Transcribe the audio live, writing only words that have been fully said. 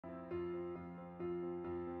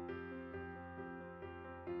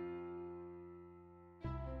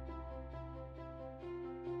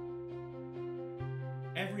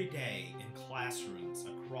Every day in classrooms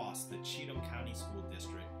across the Cheatham County School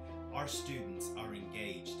District, our students are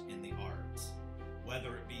engaged in the arts,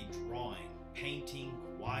 whether it be drawing, painting,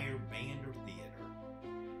 choir, band, or theater.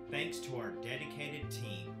 Thanks to our dedicated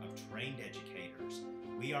team of trained educators,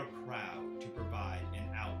 we are proud to provide an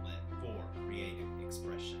outlet for creative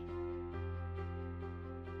expression.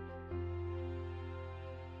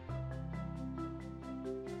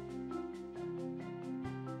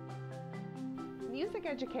 Music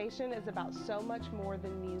education is about so much more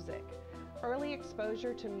than music. Early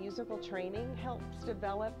exposure to musical training helps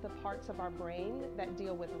develop the parts of our brain that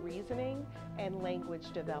deal with reasoning and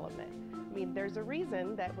language development. I mean, there's a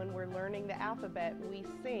reason that when we're learning the alphabet, we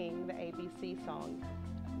sing the ABC song.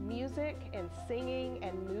 Music and singing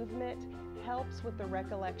and movement helps with the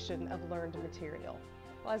recollection of learned material.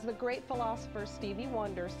 Well, as the great philosopher Stevie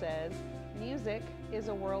Wonder says, music is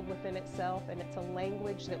a world within itself, and it's a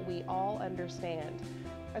language that we all understand.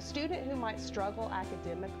 A student who might struggle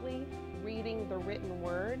academically reading the written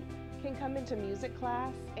word can come into music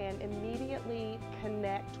class and immediately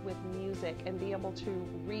connect with music and be able to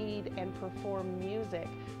read and perform music,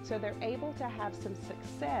 so they're able to have some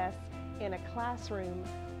success in a classroom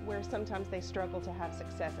where sometimes they struggle to have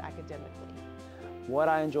success academically. What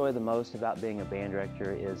I enjoy the most about being a band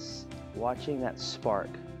director is watching that spark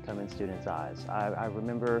come in students' eyes. I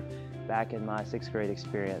remember back in my 6th grade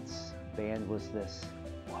experience, band was this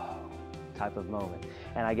whoa type of moment.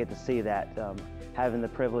 And I get to see that having the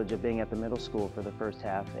privilege of being at the middle school for the first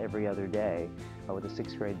half every other day with the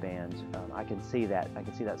 6th grade band. I can see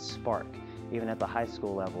that spark. Even at the high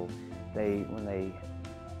school level, when they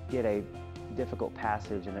get a difficult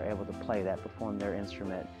passage and they're able to play that, perform their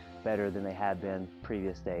instrument better than they had been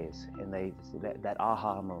previous days, and that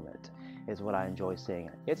aha moment is what I enjoy seeing.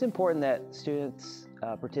 It's important that students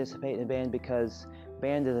participate in band because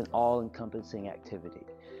band is an all-encompassing activity.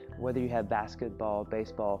 Whether you have basketball,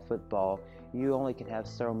 baseball, football, you only can have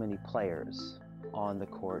so many players on the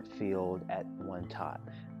court field at one time.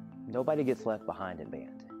 Nobody gets left behind in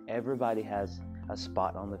band. Everybody has a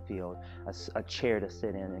spot on the field, a chair to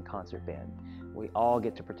sit in concert band. We all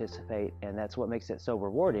get to participate, and that's what makes it so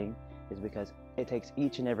rewarding, is because it takes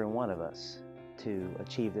each and every one of us to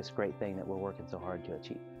achieve this great thing that we're working so hard to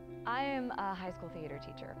achieve. I am a high school theater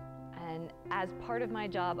teacher, and as part of my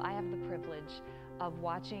job, I have the privilege of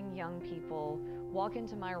watching young people walk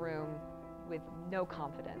into my room with no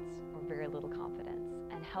confidence or very little confidence,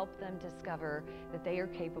 and help them discover that they are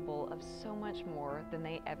capable of so much more than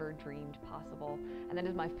they ever dreamed possible. And that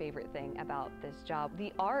is my favorite thing about this job.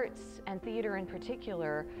 The arts, and theater in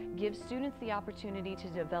particular, give students the opportunity to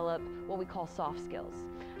develop what we call soft skills.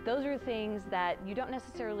 Those are things that you don't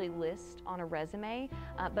necessarily list on a resume,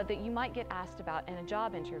 but that you might get asked about in a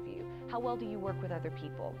job interview. How well do you work with other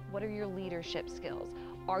people? What are your leadership skills?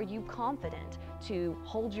 Are you confident to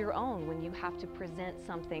hold your own when you have to present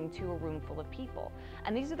something to a room full of people?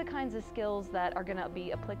 And these are the kinds of skills that are going to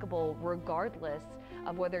be applicable regardless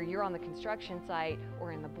of whether you're on the construction site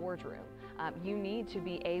or in the boardroom. You need to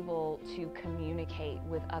be able to communicate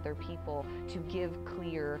with other people, to give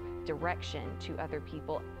clear direction to other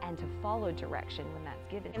people, and to follow direction when that's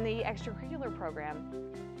given. In the extracurricular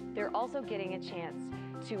program, they're also getting a chance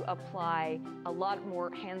to apply a lot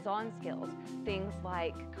more hands-on skills. Things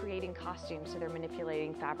like creating costumes, so they're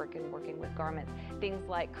manipulating fabric and working with garments. Things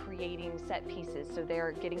like creating set pieces, so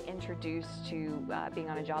they're getting introduced to being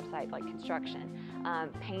on a job site like construction.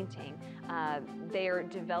 Painting. They're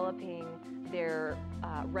developing their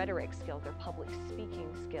rhetoric skills, their public speaking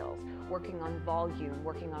skills, working on volume,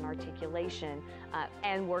 working on articulation,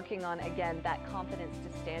 and working on, again, that confidence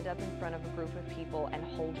to stand up in front of a group of people and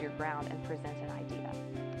hold your ground and present an idea.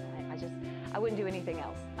 I wouldn't do anything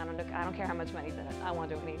else. I don't care how much money's in it. I won't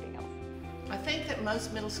do anything else. I think that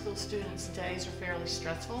most middle school students' days are fairly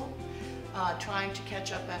stressful, trying to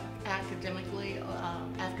catch up academically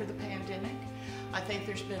after the pandemic. I think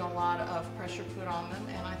there's been a lot of pressure put on them,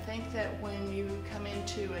 and I think that when you come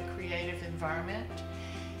into a creative environment,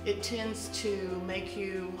 it tends to make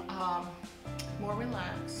you more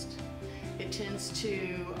relaxed. It tends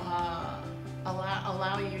to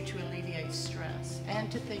allow you to alleviate stress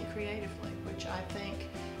and to think creatively, which I think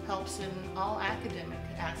helps in all academic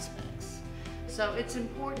aspects. So it's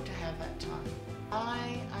important to have that time.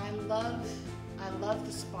 I love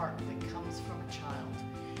the spark that comes from a child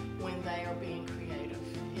when they are being creative.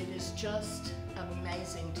 It is just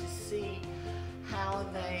amazing to see how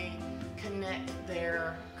they connect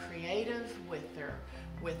their creative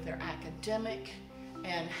with their academic,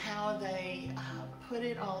 and how they put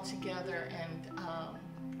it all together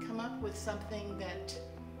and come up with something that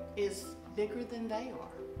is bigger than they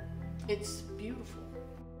are. It's beautiful.